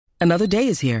Another day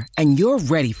is here, and you're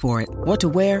ready for it. What to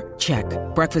wear? Check.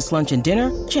 Breakfast, lunch, and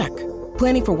dinner? Check.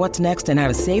 Planning for what's next and how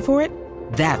to save for it?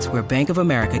 That's where Bank of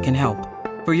America can help.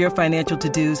 For your financial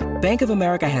to-dos, Bank of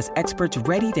America has experts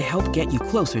ready to help get you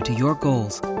closer to your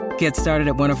goals. Get started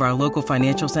at one of our local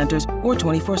financial centers or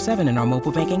 24/7 in our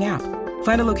mobile banking app.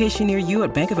 Find a location near you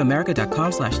at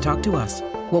bankofamerica.com/talktous.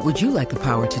 What would you like the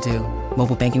power to do?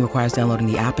 Mobile banking requires downloading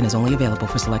the app and is only available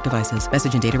for select devices.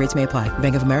 Message and data rates may apply.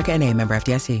 Bank of America N.A., member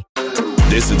FDIC.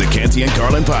 This is the Canty and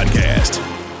Carlin podcast.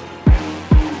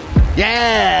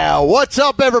 Yeah, what's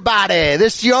up, everybody?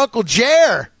 This is your Uncle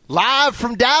Jer, live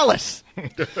from Dallas.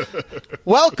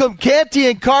 Welcome, Canty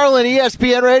and Carlin,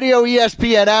 ESPN Radio,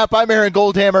 ESPN app. I'm Aaron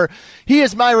Goldhammer. He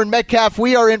is Myron Metcalf.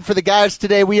 We are in for the guys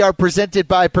today. We are presented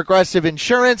by Progressive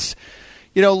Insurance.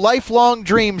 You know, lifelong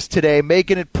dreams today,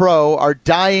 making it pro, are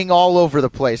dying all over the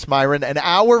place, Myron. An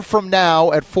hour from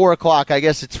now at 4 o'clock, I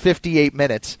guess it's 58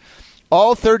 minutes,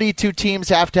 all 32 teams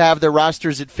have to have their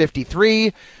rosters at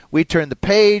 53. We turn the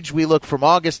page. We look from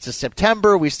August to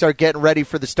September. We start getting ready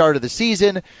for the start of the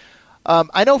season.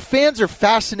 I know fans are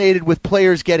fascinated with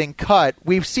players getting cut.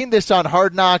 We've seen this on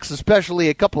Hard Knocks, especially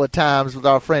a couple of times with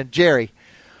our friend Jerry.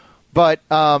 But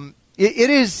it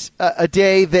is a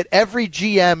day that every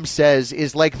GM says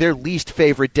is like their least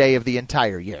favorite day of the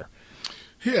entire year.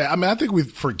 Yeah, I mean, I think we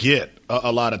forget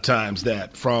a lot of times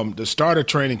that from the start of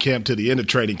training camp to the end of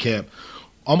training camp,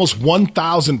 almost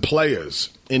 1,000 players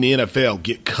in the NFL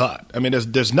get cut. I mean,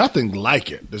 there's nothing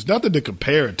like it. There's nothing to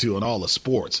compare it to in all of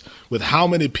sports with how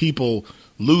many people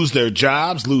lose their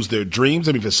jobs, lose their dreams.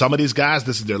 I mean, for some of these guys,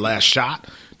 this is their last shot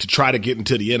to try to get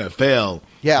into the NFL.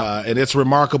 Yeah. And it's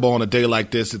remarkable on a day like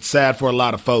this. It's sad for a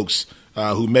lot of folks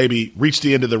who maybe reached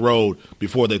the end of the road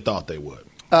before they thought they would.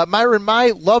 Myron, my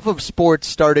love of sports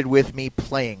started with me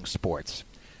playing sports.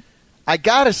 I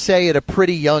got to say, at a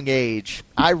pretty young age,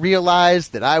 I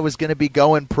realized that I was going to be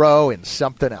going pro in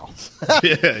something else.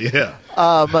 Yeah.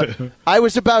 I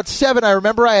was about 7. I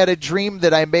remember I had a dream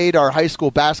that I made our high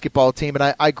school basketball team,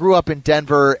 and I grew up in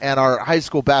Denver, and our high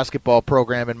school basketball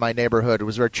program in my neighborhood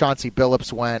was where Chauncey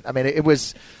Billups went. I mean, it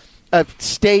was a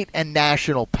state and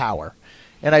national power.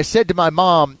 And I said to my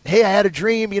mom, hey, I had a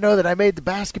dream, that I made the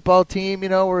basketball team,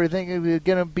 we're thinking we're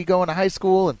going to be going to high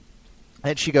school.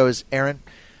 And she goes, Aaron,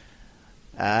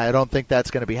 I don't think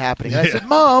that's going to be happening. And I said,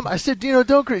 Mom,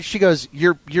 don't. She goes,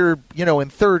 you're in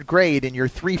third grade and you're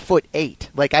 3'8".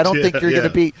 Like, I don't think you're going to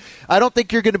be. I don't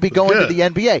think you're going to be going to the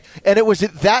NBA. And it was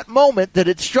at that moment that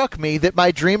it struck me that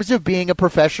my dreams of being a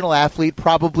professional athlete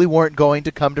probably weren't going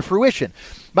to come to fruition.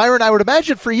 Myron, I would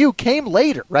imagine for you came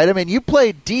later, right? I mean, you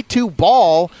played D2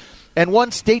 ball and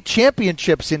won state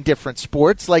championships in different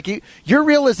sports. Like, your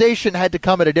realization had to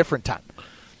come at a different time.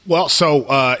 Well,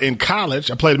 so in college,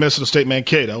 I played at Minnesota State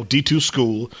Mankato, D2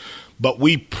 school, but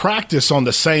we practiced on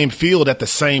the same field at the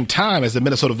same time as the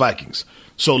Minnesota Vikings.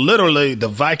 So literally the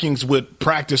Vikings would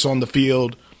practice on the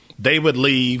field, they would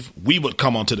leave, we would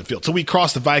come onto the field. So we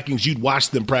crossed the Vikings, you'd watch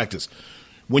them practice.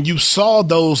 When you saw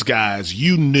those guys,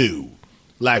 you knew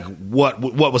like what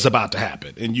was about to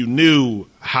happen, and you knew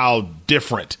how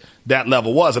different that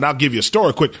level was. And I'll give you a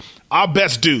story quick. Our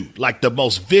best dude, like the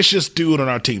most vicious dude on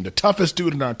our team, the toughest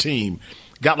dude on our team,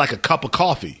 got like a cup of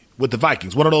coffee with the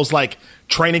Vikings. One of those like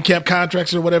training camp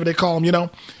contracts or whatever they call them,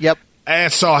 Yep.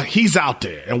 And so he's out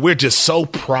there, and we're just so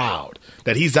proud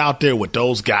that he's out there with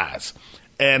those guys.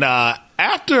 And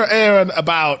after, Aaron,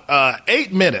 about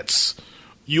 8 minutes,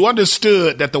 you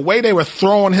understood that the way they were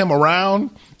throwing him around,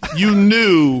 you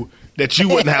knew that you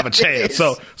wouldn't have a chance.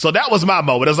 So that was my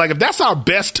moment. It was like, if that's our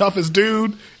best, toughest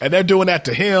dude, and they're doing that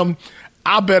to him,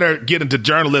 I better get into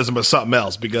journalism or something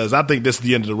else, because I think this is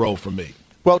the end of the road for me.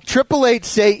 Well, 888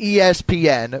 say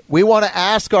ESPN. We want to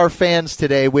ask our fans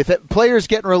today, with players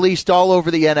getting released all over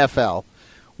the NFL,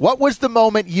 what was the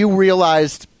moment you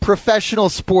realized professional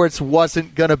sports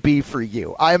wasn't going to be for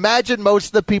you? I imagine most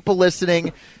of the people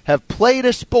listening have played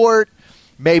a sport.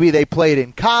 Maybe they played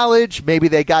in college. Maybe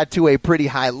they got to a pretty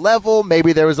high level.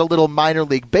 Maybe there was a little minor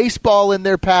league baseball in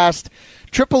their past.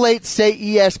 888 say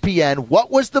ESPN. What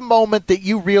was the moment that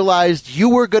you realized you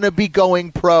were going to be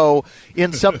going pro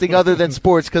in something other than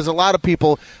sports? Because a lot of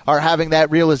people are having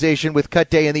that realization with cut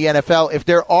day in the NFL. If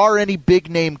there are any big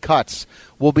name cuts,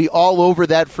 we'll be all over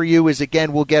that for you. As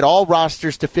again, we'll get all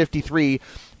rosters to 53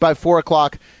 by 4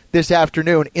 o'clock this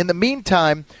afternoon. In the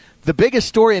meantime, the biggest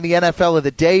story in the NFL of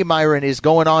the day, Myron, is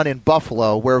going on in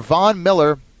Buffalo, where Von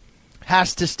Miller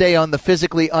has to stay on the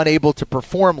physically unable to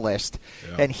perform list,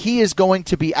 and he is going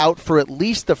to be out for at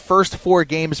least the first 4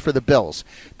 games for the Bills.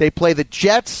 They play the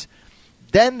Jets,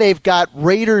 Then they've got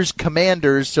Raiders,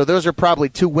 Commanders, so those are probably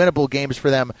 2 winnable games for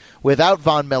them without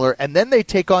Von Miller. And then they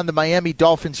take on the Miami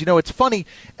Dolphins. You know, it's funny.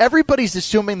 Everybody's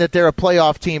assuming that they're a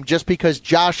playoff team just because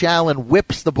Josh Allen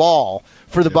whips the ball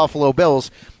for the Buffalo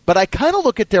Bills. But I kind of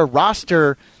look at their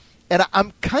roster, and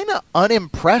I'm kind of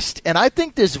unimpressed. And I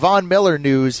think this Von Miller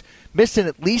news, missing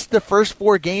at least the first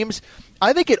 4 games,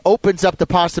 I think it opens up the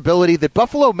possibility that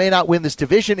Buffalo may not win this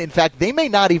division. In fact, they may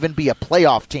not even be a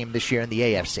playoff team this year in the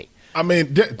AFC. I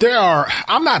mean,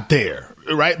 I'm not there,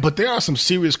 right? But there are some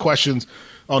serious questions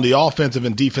on the offensive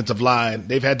and defensive line.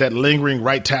 They've had that lingering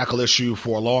right tackle issue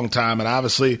for a long time. And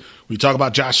obviously, we talk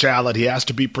about Josh Allen. He has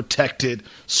to be protected,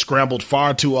 scrambled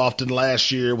far too often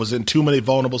last year, was in too many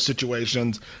vulnerable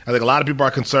situations. I think a lot of people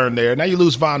are concerned there. Now you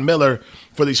lose Von Miller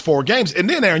for these 4 games. And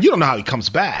then, Aaron, you don't know how he comes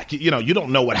back. You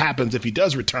don't know what happens if he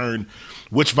does return,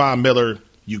 which Von Miller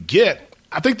you get.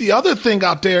 I think the other thing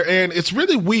out there, and it's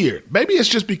really weird, maybe it's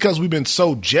just because we've been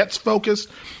so Jets focused.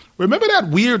 Remember that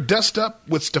weird dust up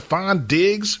with Stephon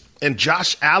Diggs and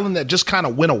Josh Allen that just kind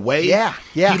of went away? Yeah.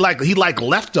 He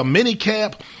left a mini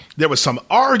camp. There was some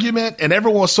argument, and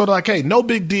everyone was sort of like, hey, no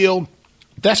big deal.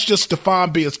 That's just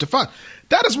Stephon being Stephon.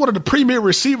 That is one of the premier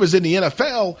receivers in the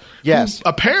NFL. Yes. Who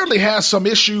apparently has some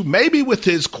issue, maybe with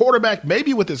his quarterback,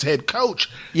 maybe with his head coach.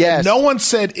 Yes. No one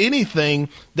said anything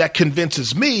that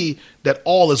convinces me that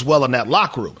all is well in that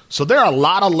locker room. So there are a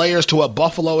lot of layers to what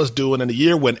Buffalo is doing in a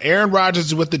year when Aaron Rodgers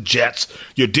is with the Jets.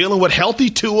 You're dealing with healthy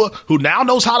Tua, who now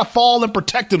knows how to fall and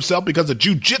protect himself because of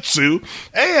jiu-jitsu.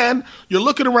 And you're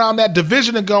looking around that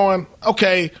division and going,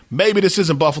 okay, maybe this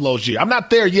isn't Buffalo's year. I'm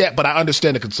not there yet, but I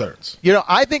understand the concerns. You know,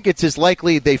 I think it's as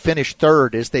likely they finish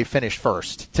third as they finish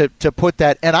first, to put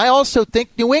that. And I also think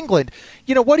New England,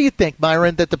 you know, what do you think,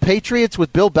 Myron, that the Patriots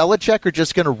with Bill Belichick are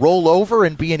just going to roll over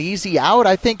and be an easy out?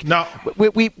 I think no.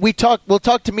 We'll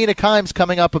talk to Mina Kimes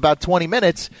coming up about 20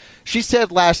 minutes. She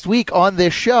said last week on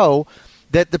this show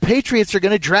that the Patriots are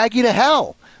going to drag you to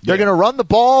hell. They're going to run the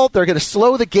ball. They're going to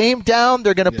slow the game down.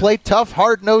 They're going to play tough,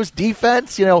 hard-nosed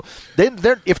defense. You know,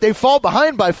 if they fall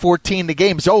behind by 14, the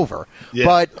game's over. Yeah.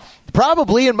 But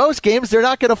probably in most games, they're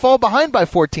not going to fall behind by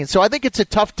 14. So I think it's a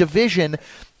tough division.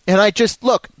 And I just,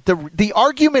 look, the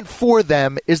argument for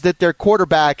them is that their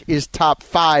quarterback is top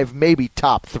 5, maybe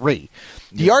top 3.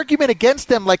 The argument against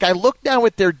them, like I look now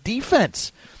at their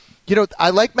defense. You know, I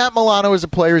like Matt Milano as a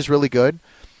player, is really good.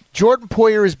 Jordan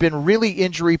Poyer has been really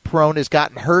injury-prone, has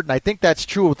gotten hurt, and I think that's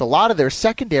true with a lot of their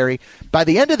secondary. By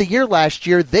the end of the year last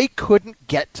year, they couldn't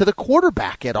get to the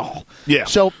quarterback at all. Yeah.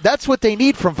 So that's what they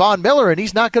need from Von Miller, and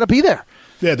he's not going to be there.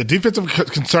 Yeah, the defensive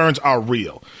concerns are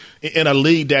real in a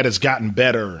league that has gotten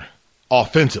better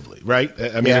offensively, right?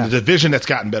 I mean, in a division that's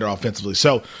gotten better offensively.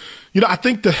 So, you know, I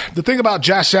think the thing about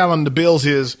Josh Allen and the Bills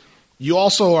is you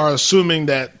also are assuming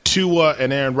that Tua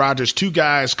and Aaron Rodgers, 2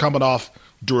 guys coming off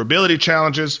durability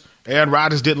challenges. Aaron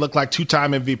Rodgers didn't look like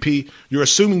 2-time MVP. You're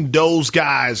assuming those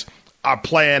guys are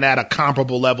playing at a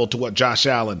comparable level to what Josh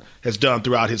Allen has done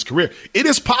throughout his career. It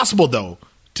is possible, though,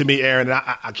 to me, Aaron, and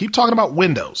I keep talking about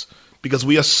windows, because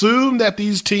we assume that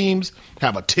these teams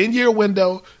have a 10-year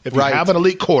window if you have an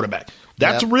elite quarterback.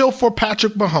 That's real for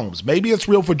Patrick Mahomes. Maybe it's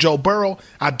real for Joe Burrow.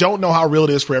 I don't know how real it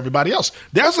is for everybody else.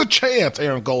 There's a chance,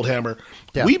 Aaron Goldhammer,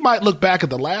 we might look back at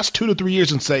the last 2 to 3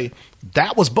 years and say,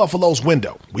 that was Buffalo's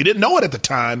window. We didn't know it at the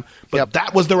time, but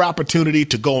that was their opportunity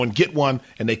to go and get one,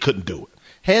 and they couldn't do it.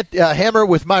 Hammer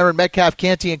with Myron Metcalf,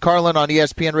 Canty, and Carlin on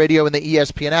ESPN Radio and the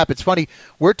ESPN app. It's funny,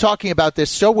 we're talking about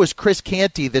this. So was Chris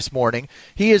Canty this morning.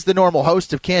 He is the normal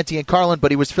host of Canty and Carlin,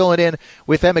 but he was filling in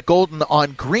with Emmett Golden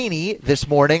on Greeny this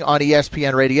morning on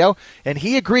ESPN Radio, and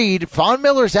he agreed Von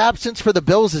Miller's absence for the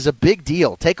Bills is a big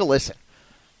deal. Take a listen.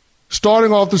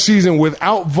 Starting off the season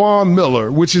without Von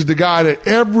Miller, which is the guy that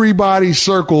everybody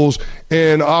circles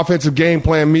in offensive game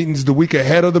plan meetings the week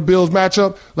ahead of the Bills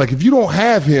matchup. Like, if you don't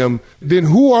have him, then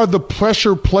who are the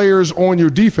pressure players on your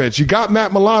defense? You got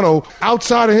Matt Milano.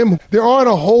 Outside of him, there aren't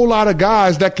a whole lot of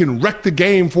guys that can wreck the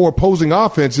game for opposing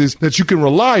offenses that you can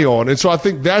rely on. And so I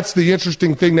think that's the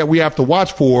interesting thing that we have to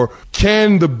watch for.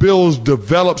 Can the Bills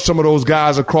develop some of those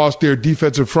guys across their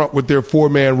defensive front with their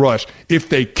 4-man rush? If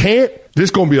they can't, this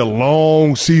is going to be a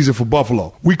long season for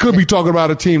Buffalo. We could be talking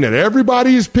about a team that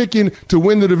everybody is picking to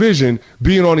win the division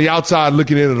being on the outside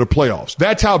looking into the playoffs.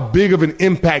 That's how big of an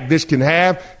impact this can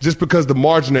have, just because the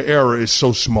margin of error is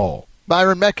so small.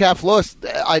 Byron Metcalf lost.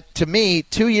 To me,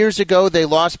 2 years ago, they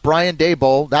lost Brian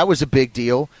Daboll. That was a big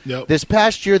deal. Yep. This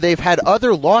past year, they've had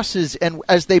other losses, and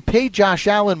as they pay Josh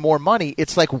Allen more money,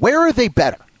 it's like, where are they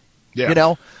better? Yeah. You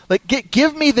know, like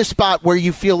give me the spot where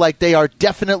you feel like they are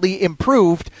definitely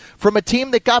improved from a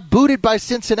team that got booted by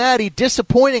Cincinnati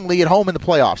disappointingly at home in the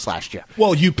playoffs last year.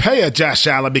 Well, you pay a Josh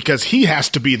Allen because he has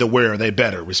to be the where are they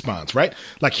better response, right?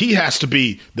 Like he has to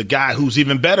be the guy who's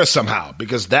even better somehow,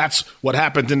 because that's what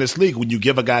happens in this league when you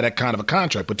give a guy that kind of a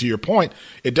contract. But to your point,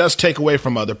 it does take away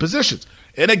from other positions.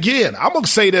 And again, I'm going to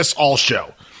say this all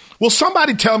show. Will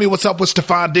somebody tell me what's up with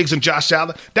Stephon Diggs and Josh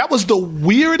Allen? That was the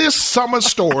weirdest summer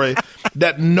story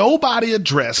that nobody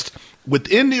addressed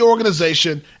within the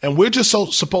organization, and we're just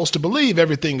supposed to believe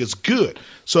everything is good.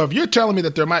 So if you're telling me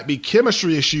that there might be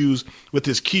chemistry issues with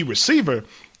his key receiver,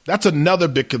 that's another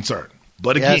big concern.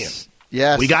 But again,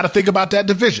 yes. We got to think about that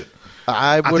division.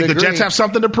 I think the Jets have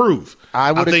something to prove.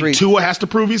 I think agree. Tua has to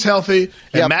prove he's healthy,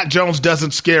 and Mac Jones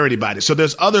doesn't scare anybody. So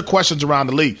there's other questions around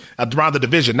the league, around the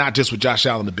division, not just with Josh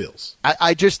Allen and the Bills.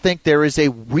 I just think there is a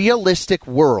realistic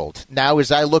world now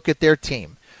as I look at their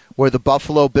team where the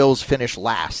Buffalo Bills finish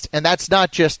last. And that's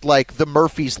not just like the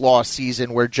Murphy's Law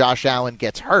season where Josh Allen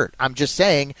gets hurt. I'm just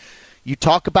saying, you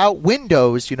talk about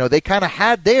windows, you know, they kind of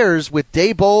had theirs with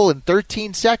Daboll in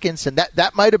 13 seconds, and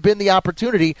that might have been the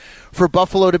opportunity for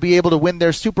Buffalo to be able to win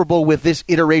their Super Bowl with this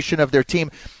iteration of their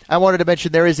team. I wanted to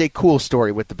mention there is a cool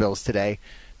story with the Bills today.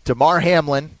 Damar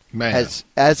Hamlin,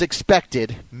 as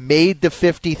expected, made the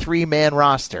 53-man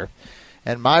roster.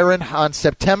 And Myron, on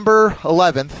September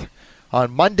 11th,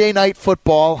 on Monday Night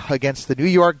Football against the New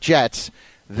York Jets,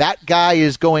 that guy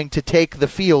is going to take the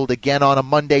field again on a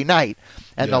Monday night.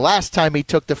 And the last time he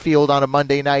took the field on a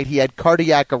Monday night, he had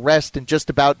cardiac arrest and just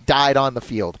about died on the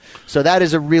field. So that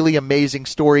is a really amazing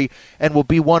story and will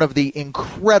be one of the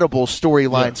incredible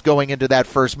storylines going into that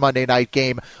first Monday night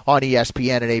game on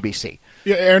ESPN and ABC.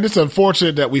 Yeah, Aaron, it's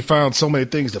unfortunate that we found so many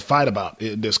things to fight about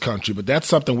in this country, but that's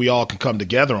something we all can come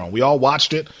together on. We all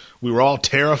watched it. We were all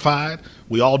terrified.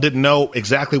 We all didn't know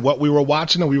exactly what we were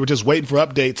watching, and we were just waiting for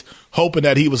updates, hoping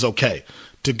that he was okay.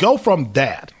 To go from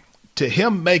that to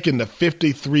him making the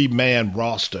 53-man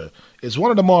roster is one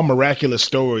of the more miraculous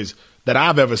stories that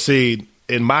I've ever seen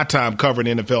in my time covering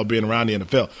the NFL, being around the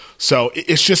NFL. So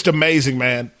it's just amazing,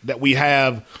 man, that we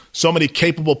have so many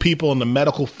capable people in the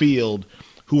medical field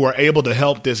who are able to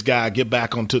help this guy get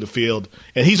back onto the field.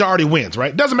 And he's already wins,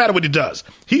 right? Doesn't matter what he does.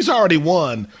 He's already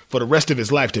won for the rest of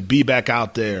his life to be back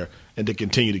out there and to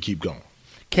continue to keep going.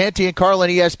 Canty and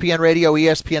Carlin, ESPN Radio,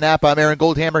 ESPN app. I'm Aaron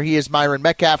Goldhammer. He is Myron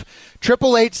Metcalf.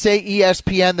 888 say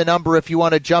ESPN, the number if you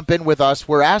want to jump in with us.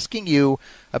 We're asking you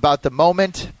about the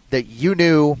moment that you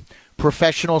knew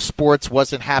professional sports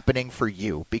wasn't happening for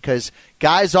you, because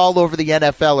guys all over the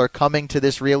NFL are coming to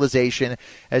this realization,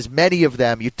 as many of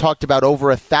them, you talked about over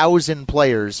 1,000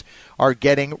 players are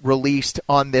getting released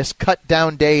on this cut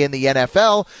down day in the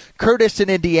NFL. Curtis in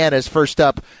Indiana is first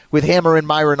up with Hammer and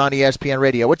Myron on ESPN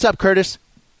Radio. What's up, Curtis?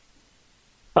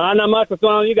 Not much. What's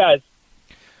going on with you guys?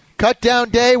 Cut down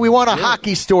day. We want a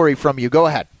hockey story from you. Go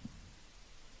ahead.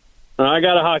 I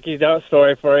got a hockey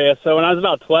story for you. So when I was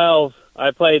about 12,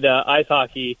 I played ice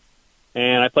hockey,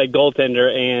 and I played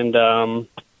goaltender, and,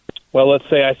 let's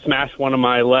say I smashed one of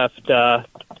my left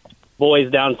boys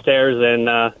downstairs, and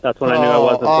that's when I knew I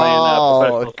wasn't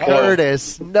playing professional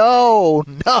Curtis, no.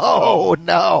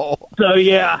 So,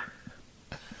 yeah.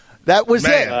 That was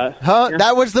it, huh? Yeah.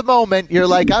 That was the moment. You're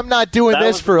like, I'm not doing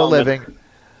this for a living.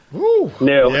 Ooh.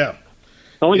 No. Yeah.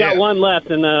 Only got one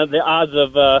left, and the odds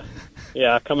of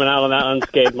coming out on that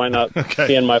unscathed might not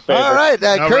be in my favor. All right,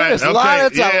 Curtis, a lot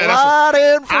of information.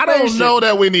 I don't know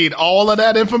that we need all of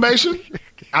that information.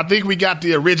 I think we got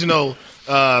the original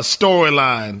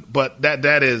storyline, but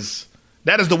that is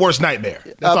the worst nightmare.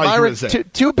 That's all Myron, you can say.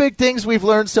 Two big things we've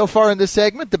learned so far in this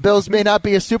segment. The Bills may not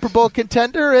be a Super Bowl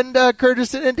contender, and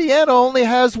Curtis in Indiana only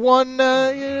has one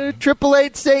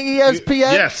 888 say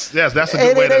ESPN. Yes, that's a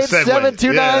good way to segue.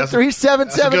 729-3776.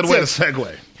 That's a good way to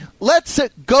segue. Let's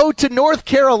go to North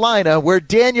Carolina, where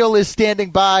Daniel is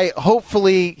standing by.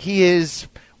 Hopefully he is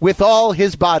with all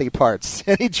his body parts,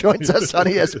 and he joins us on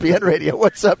ESPN Radio.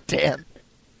 What's up, Dan?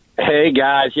 Hey,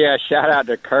 guys. Yeah, shout out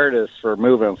to Curtis for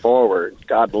moving forward.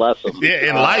 God bless him.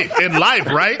 Yeah, in life,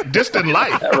 right? Just in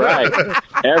life. Right.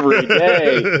 Every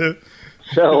day.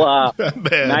 So,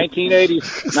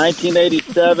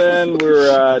 1987, we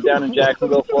were down in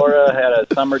Jacksonville, Florida, had a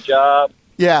summer job.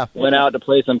 Yeah. Went out to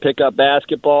play some pickup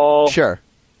basketball. Sure.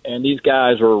 And these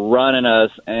guys were running us.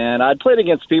 And I'd played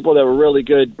against people that were really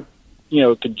good,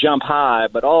 could jump high.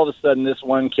 But all of a sudden, this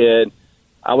one kid,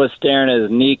 I was staring at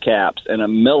his kneecaps in a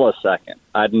millisecond.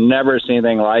 I'd never seen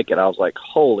anything like it. I was like,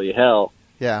 holy hell.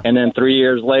 Yeah. And then 3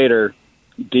 years later,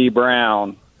 D.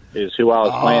 Brown is who I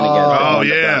was playing against. Oh,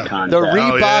 yeah. The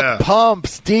Reebok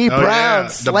pumps, D. Brown, yeah.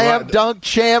 slam dunk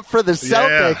champ for the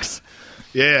Celtics.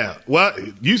 Yeah. Well,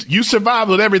 you survived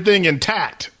with everything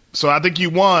intact. So I think you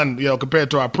won,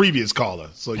 compared to our previous caller.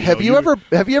 So have you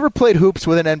ever played hoops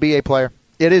with an NBA player?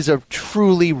 It is a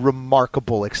truly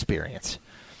remarkable experience.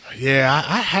 Yeah,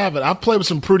 I haven't. I've played with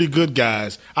some pretty good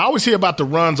guys. I always hear about the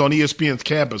runs on ESPN's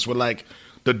campus where, like,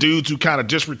 the dudes who kind of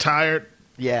just retired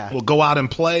will go out and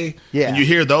play. Yeah. And you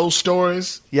hear those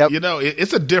stories. Yep.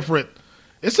 It's a different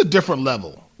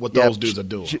level what those dudes are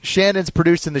doing. Shannon's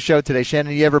producing the show today.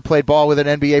 Shannon, you ever played ball with an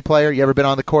NBA player? You ever been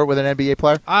on the court with an NBA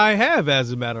player? I have,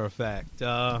 as a matter of fact.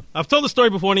 I've told the story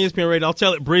before on ESPN Radio. I'll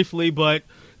tell it briefly, but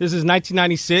this is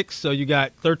 1996, so you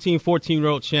got 13,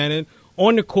 14-year-old Shannon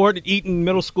on the court at Eaton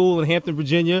Middle School in Hampton,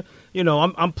 Virginia.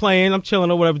 I'm playing, I'm chilling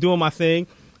or whatever, doing my thing.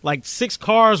 Like 6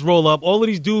 cars roll up. All of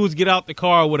these dudes get out the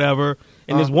car or whatever.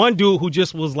 And there's one dude who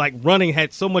just was like running,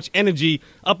 had so much energy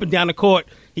up and down the court.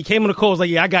 He came on the court, was like,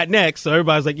 yeah, I got next. So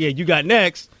everybody's like, yeah, you got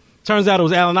next. Turns out it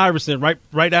was Allen Iverson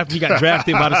right after he got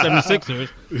drafted by the 76ers.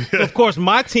 So, of course,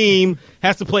 my team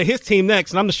has to play his team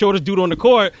next, and I'm the shortest dude on the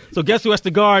court. So guess who has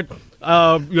to guard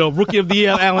Rookie of the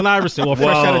Year, Allen Iverson, or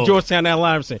fresh out of Georgetown, Allen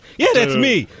Iverson. Yeah, that's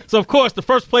me. So, of course, the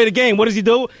first play of the game, what does he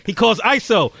do? He calls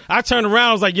ISO. I turn around,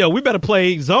 I was like, yo, we better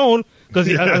play zone because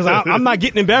I'm not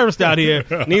getting embarrassed out here.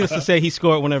 Needless to say, he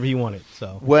scored whenever he wanted.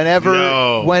 So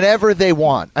whenever they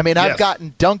want. I mean, I've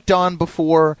gotten dunked on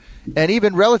before, and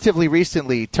even relatively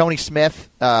recently, Tony Smith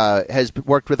has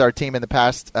worked with our team in the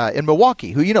past in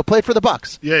Milwaukee, who, played for the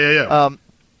Bucks. Yeah.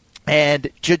 And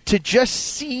to just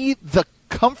see the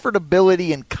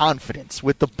comfortability and confidence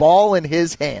with the ball in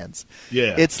his hands.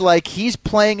 Yeah. It's like he's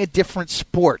playing a different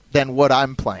sport than what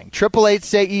I'm playing. 888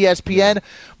 say ESPN. Yeah.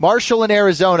 Marshall in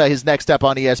Arizona is next up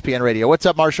on ESPN Radio. What's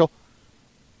up, Marshall?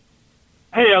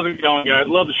 Hey, how's it going, guys?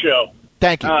 Love the show.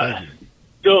 Thank you.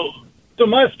 So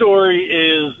my story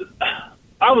is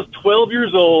I was 12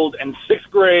 years old in 6th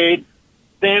grade,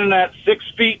 standing at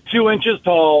 6 feet 2 inches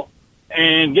tall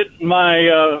and getting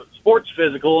my sports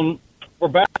physical for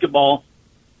basketball.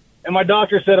 And my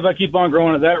doctor said if I keep on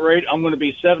growing at that rate, I'm going to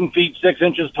be 7 feet 6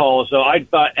 inches tall. So I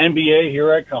thought, NBA,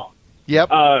 here I come. Yep.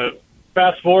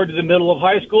 Fast forward to the middle of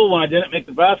high school when I didn't make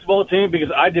the basketball team because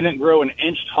I didn't grow an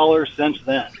inch taller since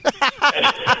then.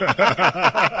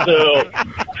 So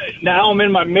now I'm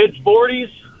in my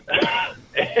mid-40s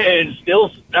and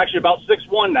still actually about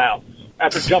 6'1" now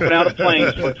after jumping out of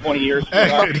planes for 20 years.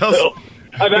 So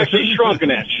I've actually shrunk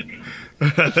an inch.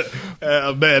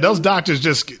 Man, those doctors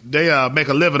they make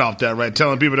a living off that, right?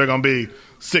 Telling people they're going to be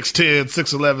 6'10",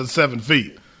 6'11", 7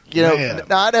 feet.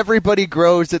 Not everybody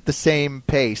grows at the same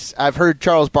pace. I've heard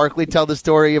Charles Barkley tell the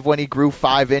story of when he grew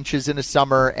 5 inches in a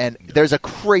summer, and there's a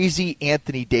crazy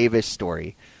Anthony Davis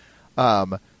story.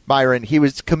 Myron, he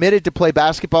was committed to play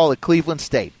basketball at Cleveland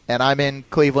State, and I'm in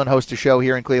Cleveland, host a show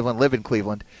here in Cleveland, live in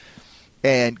Cleveland.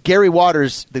 And Gary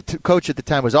Waters, the coach at the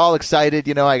time, was all excited.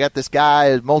 I got this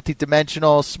guy,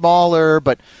 multi-dimensional, smaller,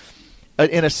 but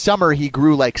in a summer he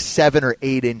grew like 7 or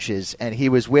 8 inches, and he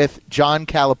was with John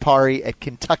Calipari at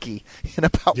Kentucky in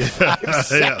about 5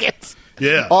 seconds.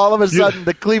 Yeah. All of a sudden,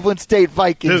 the Cleveland State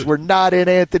Vikings were not in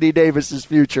Anthony Davis's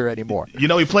future anymore. He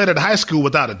played at high school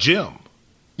without a gym.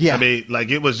 Yeah. I mean,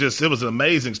 it was an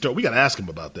amazing story. We got to ask him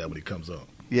about that when he comes on.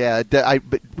 Yeah,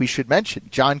 but we should mention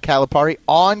John Calipari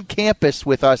on campus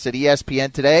with us at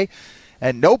ESPN today.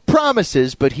 And no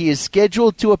promises, but he is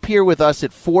scheduled to appear with us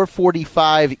at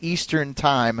 4:45 Eastern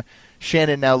Time.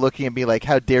 Shannon now looking at me like,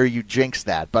 how dare you jinx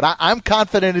that? But I'm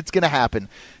confident it's going to happen.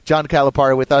 John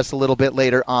Calipari with us a little bit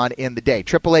later on in the day.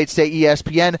 888 say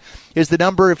ESPN is the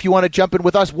number if you want to jump in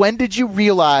with us. When did you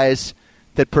realize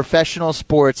that professional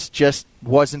sports just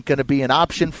wasn't going to be an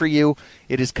option for you?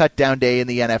 It is cut down day in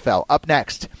the NFL. Up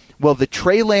next, will the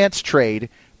Trey Lance trade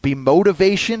be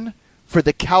motivation for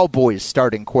the Cowboys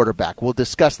starting quarterback? We'll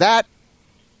discuss that.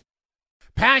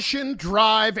 Passion,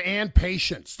 drive, and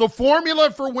patience. The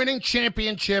formula for winning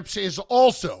championships is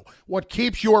also what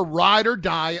keeps your ride or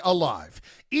die alive.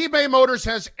 eBay Motors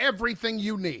has everything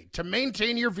you need to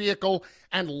maintain your vehicle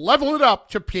and level it up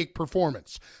to peak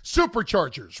performance.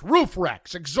 Superchargers, roof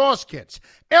racks, exhaust kits,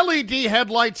 LED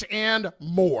headlights, and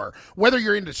more. Whether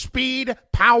you're into speed,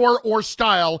 power, or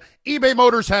style, eBay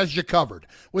Motors has you covered.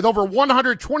 With over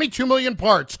 122 million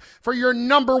parts for your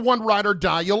number one ride or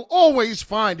die, you'll always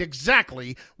find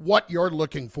exactly what you're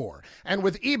looking for. And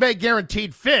with eBay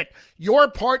Guaranteed Fit, your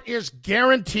part is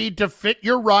guaranteed to fit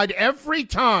your ride every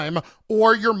time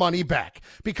or your money back.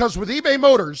 Because with eBay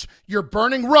Motors, you're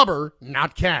burning rubber, not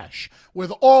not cash.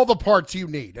 With all the parts you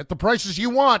need at the prices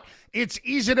you want, it's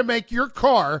easy to make your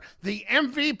car the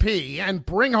MVP and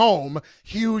bring home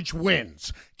huge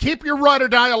wins. Keep your ride or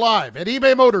die alive at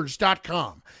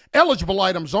ebaymotors.com. Eligible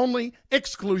items only.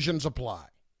 Exclusions apply.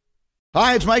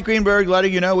 Hi, it's Mike Greenberg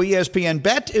letting you know ESPN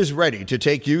Bet is ready to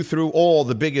take you through all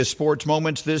the biggest sports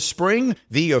moments this spring.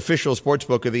 The official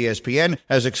sportsbook of ESPN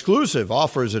has exclusive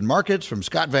offers and markets from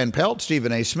Scott Van Pelt,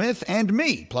 Stephen A. Smith, and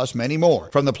me, plus many more.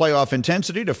 From the playoff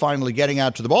intensity to finally getting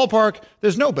out to the ballpark,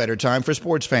 there's no better time for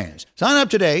sports fans. Sign up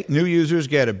today. New users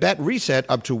get a bet reset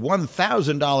up to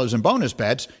 $1,000 in bonus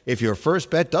bets if your first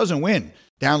bet doesn't win.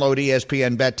 Download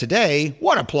ESPN Bet today.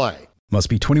 What a play. Must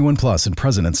be 21 plus and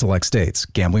present in select states.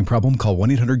 Gambling problem? Call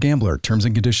 1-800-GAMBLER. Terms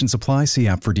and conditions apply. See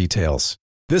app for details.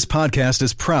 This podcast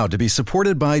is proud to be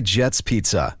supported by Jets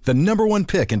Pizza, the #1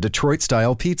 pick in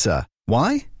Detroit-style pizza.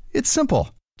 Why? It's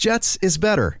simple. Jets is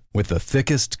better. With the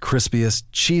thickest, crispiest,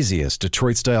 cheesiest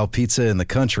Detroit-style pizza in the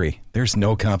country, there's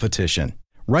no competition.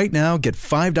 Right now, get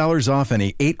 $5 off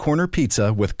any 8-corner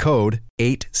pizza with code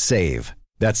 8SAVE.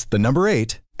 That's the number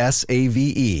 8,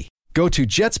 SAVE. Go to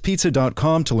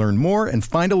jetspizza.com to learn more and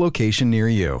find a location near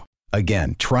you.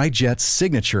 Again, try Jet's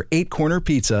signature 8-corner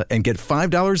pizza and get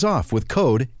 $5 off with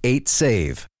code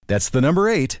 8SAVE. That's the number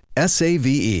 8,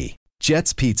 SAVE.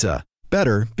 Jet's Pizza.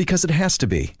 Better because it has to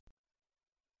be.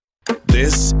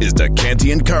 This is the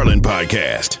Canty and Carlin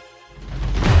podcast.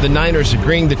 The Niners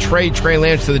agreeing to trade Trey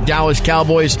Lance to the Dallas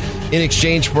Cowboys in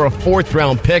exchange for a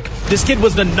 4th-round pick. This kid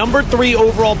was the number 3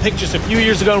 overall pick just a few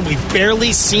years ago, and we've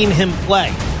barely seen him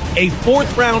play. A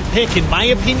 4th-round pick, in my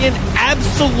opinion,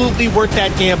 absolutely worth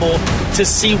that gamble to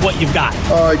see what you've got.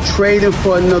 Trade him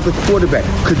for another quarterback.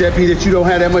 Could that be that you don't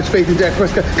have that much faith in Dak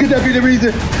Prescott? Could that be the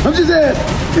reason? I'm just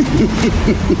asking.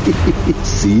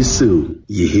 See you soon.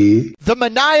 You hear? The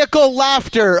maniacal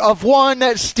laughter of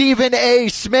one Stephen A.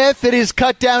 Smith. It is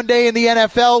cutdown day in the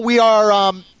NFL. We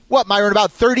are, Myron,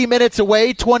 about 30 minutes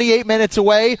away, 28 minutes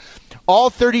away. All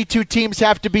 32 teams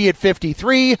have to be at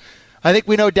 53. I think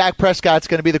we know Dak Prescott's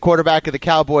going to be the quarterback of the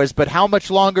Cowboys, but how much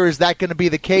longer is that going to be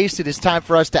the case? It is time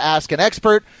for us to ask an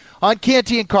expert on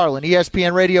Canty and Carlin,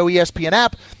 ESPN Radio, ESPN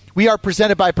app. We are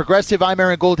presented by Progressive. I'm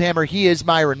Aaron Goldhammer. He is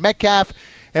Myron Metcalf.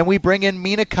 And we bring in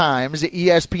Mina Kimes,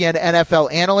 ESPN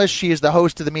NFL analyst. She is the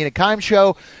host of the Mina Kimes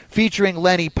Show, featuring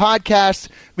Lenny podcast.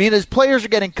 Mina's players are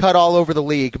getting cut all over the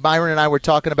league. Myron and I were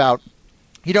talking about,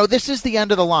 this is the end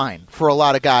of the line for a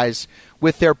lot of guys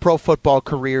with their pro football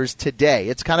careers today.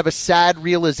 It's kind of a sad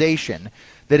realization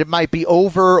that it might be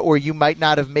over or you might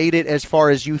not have made it as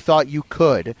far as you thought you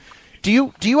could.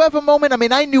 Do you have a moment? I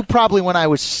mean, I knew probably when I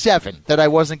was 7 that I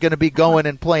wasn't going to be going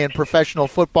and playing professional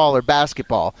football or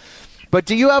basketball. But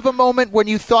do you have a moment when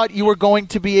you thought you were going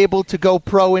to be able to go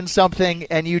pro in something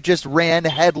and you just ran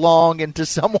headlong into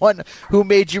someone who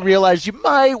made you realize you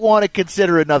might want to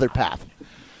consider another path?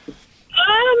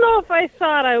 I don't know if I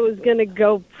thought I was going to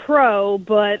go pro,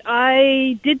 but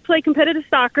I did play competitive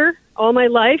soccer all my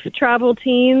life, travel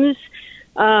teams.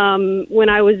 When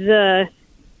I was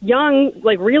young,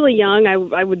 like really young, I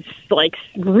was like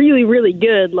really, really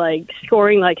good, like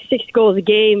scoring like 6 goals a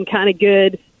game, kind of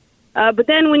good. But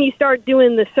then when you start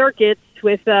doing the circuits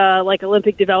with like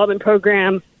Olympic development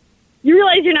program, you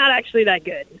realize you're not actually that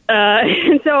good.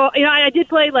 And so, I did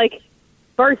play like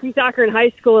varsity soccer in high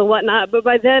school and whatnot, but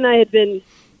by then I had been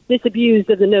disabused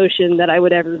of the notion that I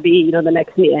would ever be, the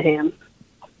next Mia Hamm.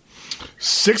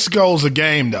 6 goals a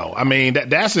game, though. I mean,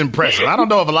 that's impressive. I don't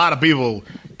know if a lot of people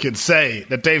can say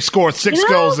that they've scored 6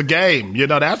 goals a game.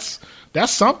 That's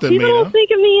something, People Mina. don't think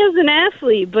of me as an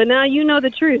athlete, but now you know the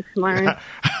truth, Myron.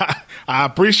 I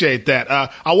appreciate that.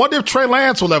 I wonder if Trey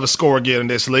Lance will ever score again in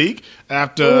this league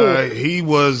after he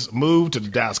was moved to the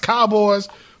Dallas Cowboys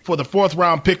for the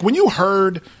 4th-round pick. When you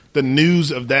heard the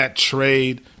news of that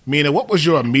trade, Mina, what was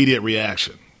your immediate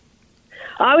reaction?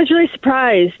 I was really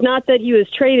surprised. Not that he was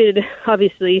traded,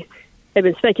 obviously. There had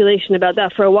been speculation about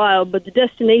that for a while, but the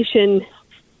destination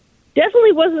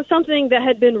definitely wasn't something that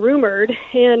had been rumored.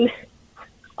 And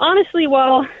honestly,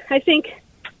 while I think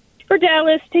for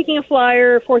Dallas, taking a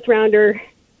flyer, 4th-rounder,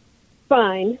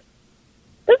 fine,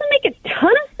 doesn't make a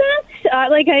ton of sense. I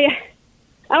don't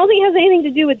think it has anything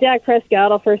to do with Dak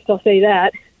Prescott. I'll say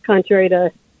that, contrary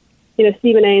to,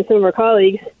 Stephen A. and some of our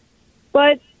colleagues.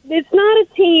 But it's not a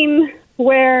team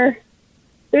where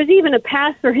there's even a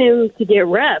path for him to get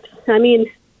reps. I mean,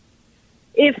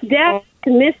 if Dak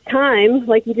missed time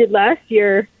like he did last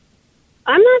year,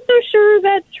 I'm not so sure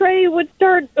that Trey would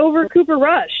start over Cooper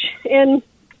Rush. And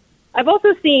I've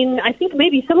also seen, I think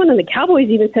maybe someone in the Cowboys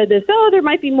even said this, there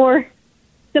might be more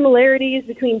similarities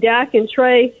between Dak and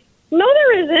Trey. No,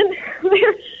 there isn't.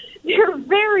 They're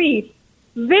very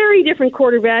very different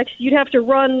quarterbacks. You'd have to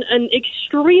run an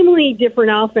extremely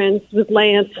different offense with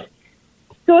Lance.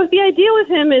 So if the idea with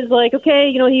him is like,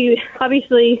 okay, he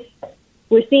obviously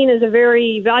was seen as a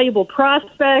very valuable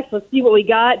prospect. Let's see what we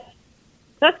got.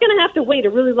 That's going to have to wait a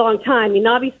really long time. I mean,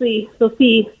 obviously, they'll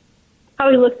see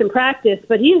how he looks in practice,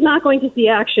 but he's not going to see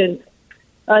action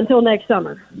until next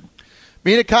summer.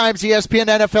 Mina Kimes, ESPN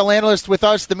NFL analyst with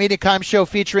us. The Mina Kimes Show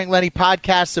featuring Lenny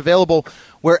podcasts available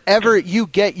wherever you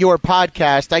get your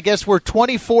podcast. I guess we're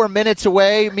 24 minutes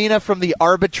away, Mina, from the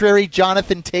arbitrary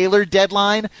Jonathan Taylor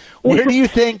deadline. Where do you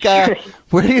think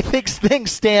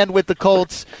things stand with the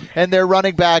Colts and their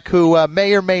running back who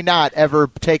may or may not ever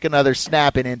take another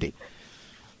snap in Indy?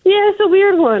 Yeah, it's a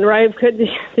weird one, right?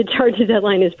 The Chargers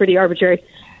deadline is pretty arbitrary.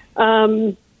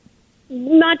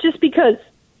 Not just because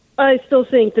I still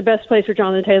think the best place for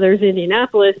Jonathan Taylor is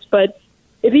Indianapolis, but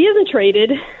if he isn't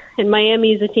traded, and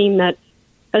Miami is a team that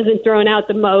has been thrown out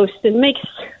the most and makes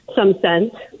some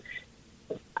sense,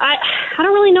 I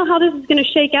don't really know how this is going to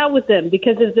shake out with them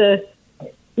because of the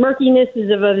murkiness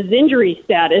of his injury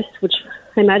status, which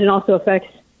I imagine also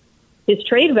affects his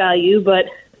trade value. But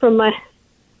from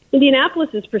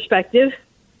Indianapolis's perspective,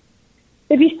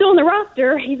 if he's still in the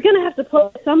roster, he's going to have to play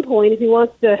at some point if he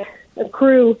wants to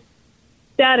accrue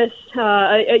status,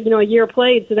 a year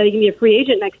played so that he can be a free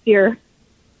agent next year.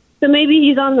 So maybe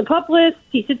he's on the PUP list,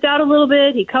 he sits out a little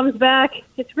bit, he comes back.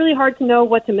 It's really hard to know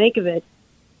what to make of it.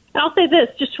 And I'll say this,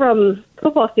 just from a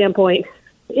football standpoint,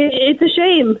 it's a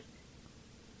shame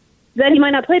that he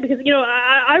might not play because,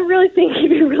 I really think he'd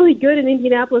be really good in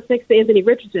Indianapolis next to Anthony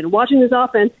Richardson. Watching this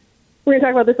offense, we're going to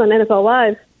talk about this on NFL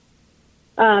Live,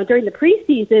 during the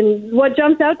preseason, what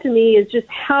jumps out to me is just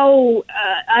how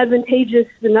advantageous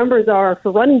the numbers are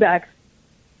for running backs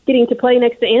getting to play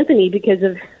next to Anthony because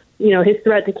of, his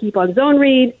threat to keep on zone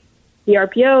read, the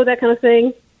RPO, that kind of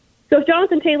thing. So if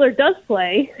Jonathan Taylor does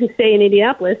play and stay in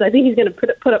Indianapolis, I think he's going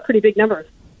to put up pretty big numbers.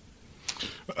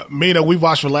 Mina, we've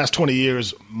watched for the last 20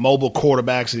 years mobile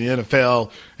quarterbacks in the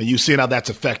NFL, and you've seen how that's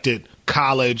affected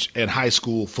college and high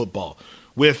school football.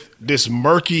 With this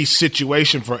murky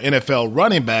situation for NFL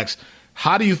running backs,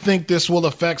 how do you think this will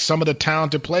affect some of the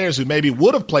talented players who maybe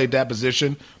would have played that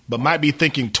position but might be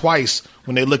thinking twice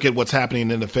when they look at what's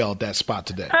happening in the NFL at that spot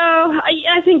today? Oh,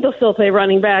 I think they'll still play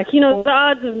running back. The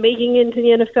odds of making it into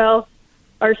the NFL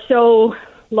are so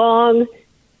long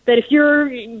that if you're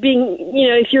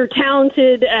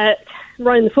talented at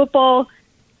running the football,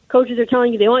 coaches are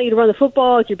telling you they want you to run the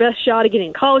football. It's your best shot at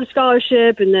getting a college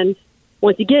scholarship, and then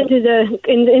once you get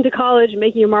into college and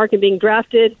making your mark and being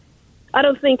drafted, I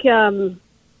don't think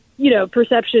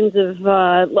perceptions of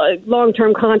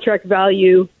long-term contract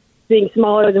value being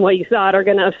smaller than what you thought are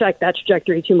going to affect that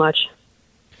trajectory too much.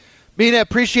 Mina,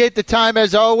 appreciate the time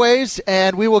as always,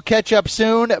 and we will catch up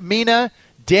soon. Mina,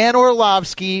 Dan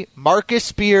Orlovsky, Marcus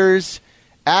Spears,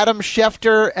 Adam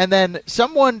Schefter, and then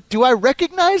someone. Do I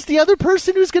recognize the other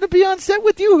person who's going to be on set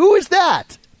with you? Who is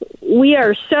that? We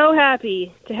are so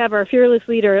happy to have our fearless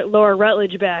leader, Laura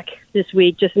Rutledge, back this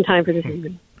week, just in time for the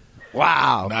season.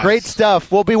 Wow. Nice. Great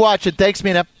stuff. We'll be watching. Thanks,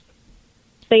 Mina.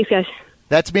 Thanks, guys.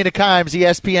 That's Mina Kimes,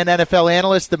 ESPN NFL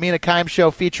analyst, the Mina Kimes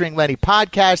Show featuring Lenny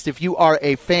podcast. If you are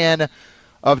a fan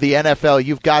of the NFL,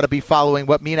 you've got to be following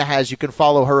what Mina has. You can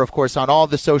follow her, of course, on all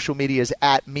the social medias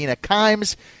at Mina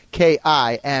Kimes,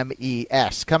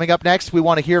 Kimes. Coming up next, we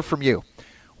want to hear from you.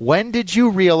 When did you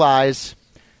realize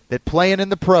that playing in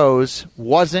the pros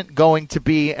wasn't going to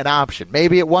be an option?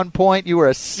 Maybe at one point you were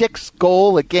a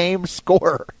 6-goal-a-game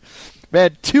scorer.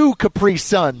 Man, 2 Capri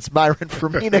Suns, Myron, for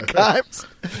Mina Kimes.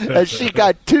 She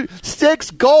got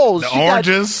 6 goals. The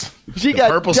oranges, she the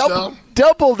got purple stuff.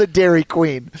 Double the Dairy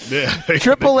Queen. Yeah.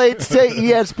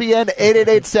 888-SAY-ESPN,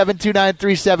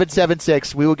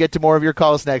 888-729-3776. We will get to more of your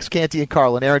calls next. Canty and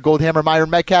Carlin, Aaron Goldhammer, Myron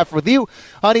Metcalf with you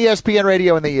on ESPN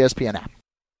Radio and the ESPN app.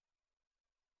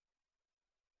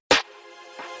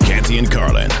 Canty and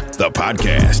Carlin, the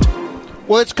podcast.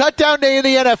 Well, it's cutdown day in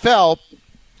the NFL.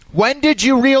 When did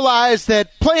you realize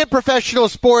that playing professional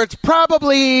sports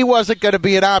probably wasn't going to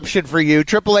be an option for you?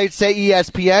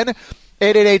 888-SAY-ESPN,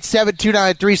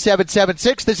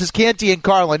 888-729-3776. This is Canty and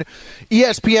Carlin,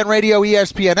 ESPN Radio,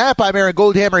 ESPN app. I'm Aaron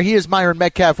Goldhammer. He is Myron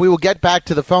Metcalf. We will get back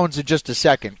to the phones in just a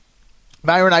second.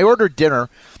 Myron, I ordered dinner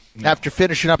after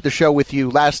finishing up the show with you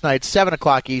last night, 7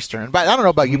 o'clock Eastern. And I don't know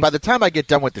about you. By the time I get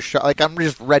done with the show, I'm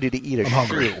just ready to eat a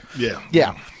shoe.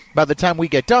 Yeah. By the time we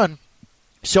get done.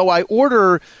 So I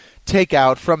order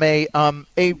takeout from a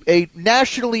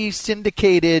nationally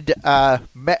syndicated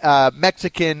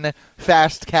Mexican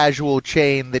fast casual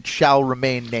chain that shall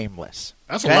remain nameless.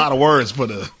 That's a lot of words for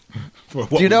the For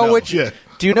what Do you know we which? Yeah.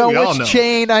 Do you know We all which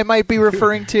chain I might be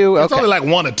referring to? It's only like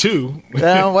one or two.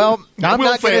 Well, I'm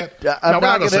not going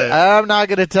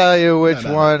to tell you which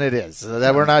one it is.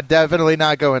 That we're definitely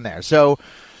not going there. So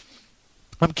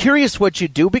I'm curious what you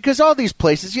do, because all these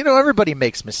places, everybody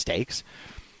makes mistakes.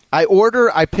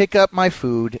 I pick up my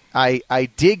food, I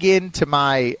dig into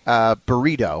my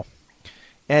burrito,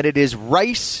 and it is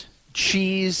rice,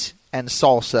 cheese, and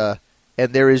salsa.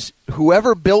 And there is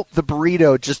whoever built the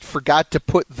burrito just forgot to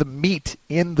put the meat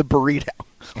in the burrito.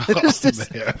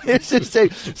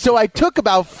 So I took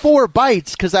about 4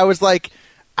 bites because I was like,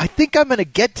 I think I'm going to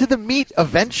get to the meat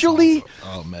eventually.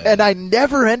 Oh, man. And I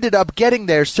never ended up getting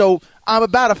there. So I'm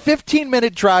about a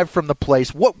 15-minute drive from the place.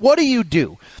 What do you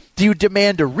do? Do you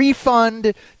demand a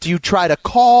refund? Do you try to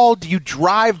call? Do you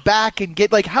drive back and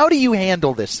get, how do you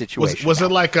handle this situation? Was it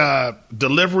like a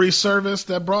delivery service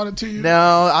that brought it to you?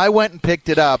 No, I went and picked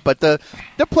it up, but the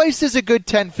place is a good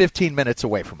 10, 15 minutes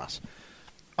away from us.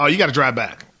 Oh, you got to drive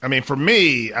back. I mean, for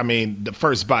me, the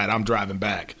first bite, I'm driving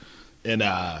back and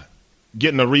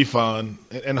getting a refund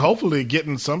and hopefully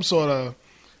getting some sort of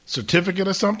certificate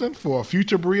or something for a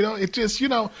future burrito. It just,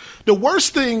 the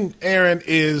worst thing, Aaron,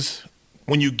 is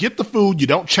when you get the food, you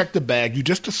don't check the bag. You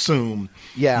just assume.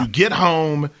 Yeah. You get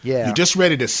home. Yeah. You're just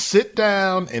ready to sit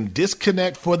down and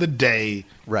disconnect for the day.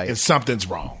 Right. And something's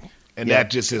wrong. And Yeah. that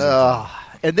just isn't.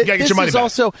 And you gotta get your money back.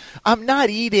 Also, I'm not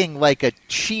eating like a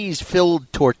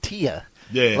cheese-filled tortilla.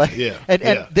 Yeah,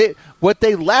 And what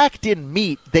they lacked in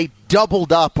meat, they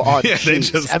doubled up on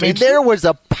cheese. There was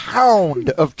a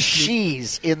pound of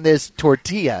cheese in this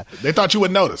tortilla. They thought you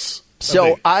would notice.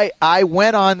 So I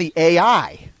went on the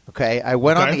AI. Okay, I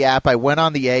went on the app. I went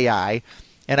on the AI,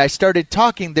 and I started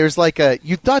talking. There's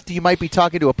you thought that you might be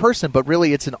talking to a person, but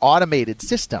really it's an automated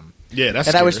system. Yeah, that's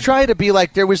And scary. I was trying to be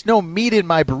like, there was no meat in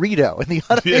my burrito, and the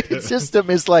automated system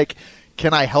is like,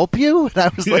 can I help you? And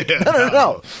I was like,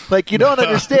 no. You don't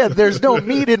understand. There's no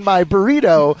meat in my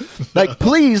burrito.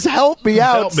 Please help me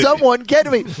out. Help me. Someone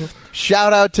get me.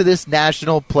 Shout out to this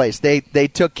national place. They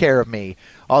took care of me.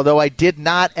 Although I did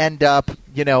not end up,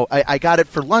 I got it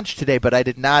for lunch today, but I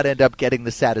did not end up getting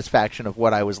the satisfaction of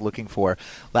what I was looking for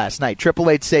last night.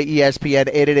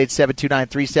 888-SAY-ESPN,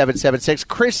 888-729-3776.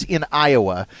 Chris in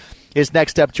Iowa is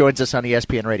next up, joins us on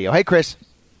ESPN Radio. Hey, Chris.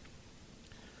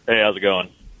 Hey, how's it going?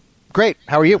 Great.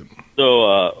 How are you?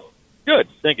 So, good.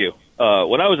 Thank you.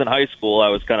 When I was in high school, I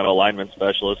was kind of a lineman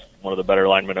specialist, one of the better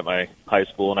linemen at my high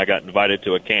school, and I got invited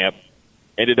to a camp.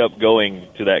 Ended up going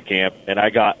to that camp, and I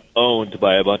got owned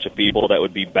by a bunch of people that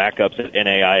would be backups at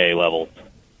NAIA level.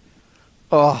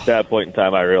 Oh. At that point in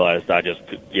time, I realized my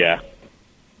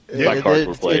cards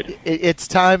were played. It's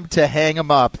time to hang them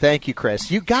up. Thank you,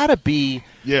 Chris. You got to be.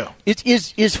 Yeah.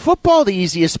 Is football the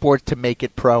easiest sport to make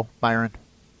it pro, Myron?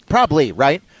 Probably,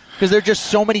 right? Because there are just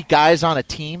so many guys on a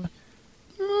team.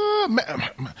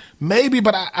 Maybe,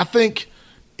 but I think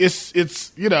it's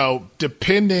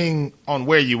depending on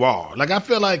where you are. I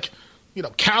feel like,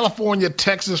 California,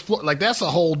 Texas, Florida, that's a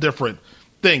whole different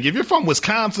thing. If you're from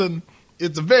Wisconsin,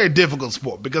 it's a very difficult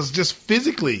sport because just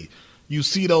physically you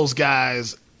see those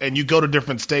guys and you go to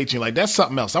different states and you're like, that's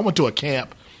something else. I went to a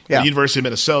camp at the University of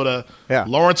Minnesota. Yeah.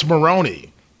 Lawrence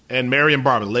Maroney and Marion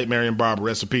Barber, the late Marion Barber,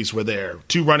 rest in peace, were there.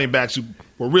 2 running backs who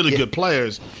were really good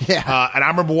players. Yeah. And I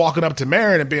remember walking up to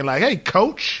Marion and being like, hey,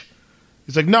 coach.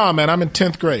 He's like, no, man, I'm in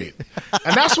 10th grade.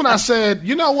 And that's when I said,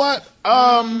 you know what?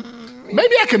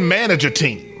 Maybe I can manage a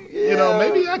team.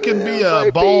 Maybe I can be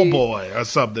a ball boy or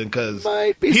something because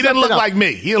he didn't look like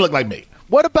me. He didn't look like me.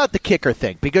 What about the kicker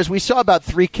thing? Because we saw about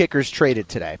 3 kickers traded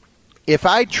today. If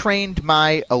I trained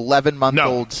my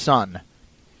 11-month-old son.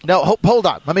 No, hold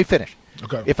on. Let me finish.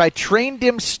 Okay. If I trained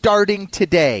him starting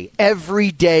today,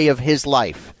 every day of his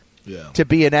life, to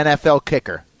be an NFL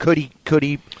kicker, could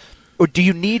he? Or do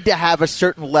you need to have a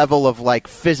certain level of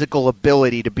physical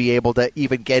ability to be able to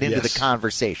even get into the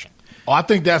conversation? Oh, I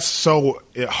think that's so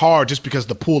hard just because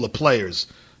the pool of players.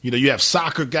 You have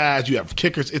soccer guys, you have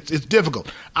kickers. It's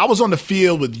difficult. I was on the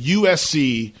field with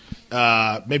USC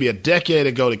maybe a decade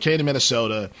ago that came to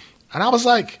Minnesota, and I was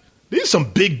like, these are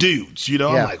some big dudes. I'm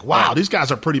like, wow, these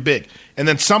guys are pretty big. And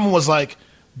then someone was like,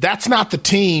 that's not the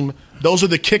team. Those are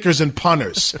the kickers and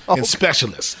punters and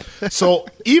specialists. So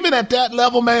even at that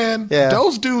level, man,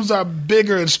 those dudes are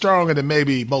bigger and stronger than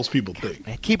maybe most people think.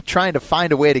 I keep trying to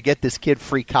find a way to get this kid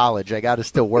free college. I got to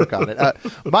still work on it.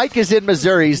 Mike is in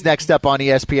Missouri. He's next up on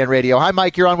ESPN Radio. Hi,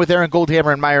 Mike. You're on with Aaron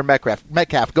Goldhammer and Myron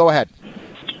Metcalf. Go ahead.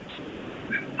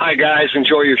 Hi, guys.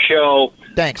 Enjoy your show.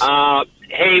 Thanks.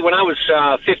 Hey, when I was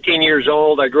 15 years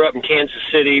old, I grew up in Kansas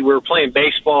City. We were playing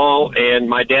baseball, and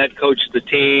my dad coached the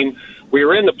team. We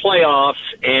were in the playoffs,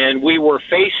 and we were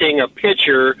facing a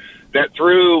pitcher that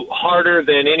threw harder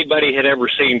than anybody had ever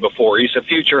seen before. He's a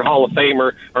future Hall of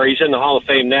Famer, or he's in the Hall of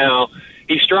Fame now.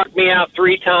 He struck me out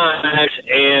 3 times,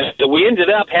 and we ended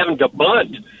up having to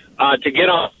bunt to get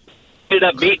on. Ended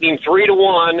up beating him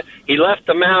 3-1. He left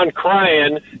the mound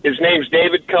crying. His name's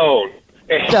David Cone.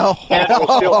 No. And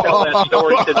we'll still tell that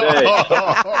story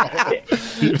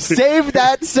today. Save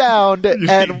that sound,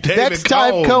 and next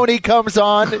time Coney comes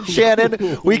on,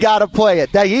 Shannon, we got to play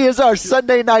it. Now, he is our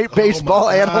Sunday night baseball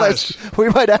analyst. We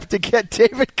might have to get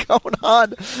David Cone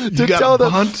on to tell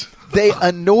them they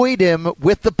annoyed him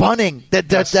with the bunting.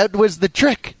 That was the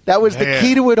trick. That was the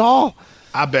key to it all.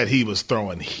 I bet he was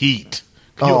throwing heat.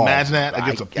 Can you imagine that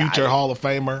against a future Hall of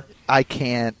Famer? I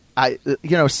can't.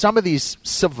 Some of these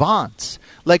savants,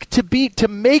 like to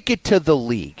make it to the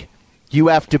league, you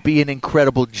have to be an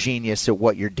incredible genius at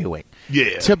what you're doing.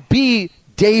 Yeah. To be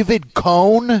David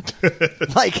Cone,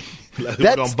 like we're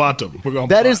gonna bunt him.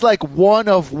 That is like one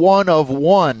of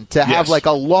one to have like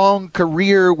a long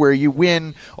career where you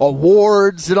win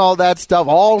awards and all that stuff,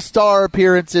 all-star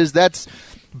appearances. That's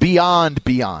beyond.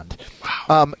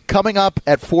 Wow. Coming up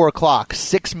at 4:00,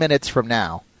 6 minutes from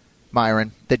now,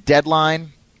 Myron, the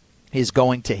deadline is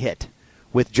going to hit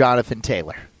with Jonathan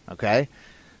Taylor, okay?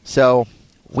 So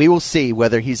we will see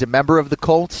whether he's a member of the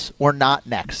Colts or not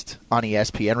next on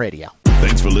ESPN Radio.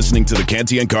 Thanks for listening to the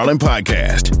Canty and Carlin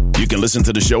podcast. You can listen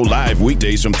to the show live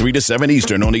weekdays from 3 to 7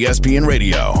 Eastern on ESPN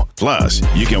Radio. Plus,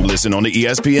 you can listen on the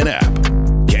ESPN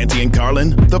app. Canty and Carlin,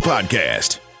 the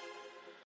podcast.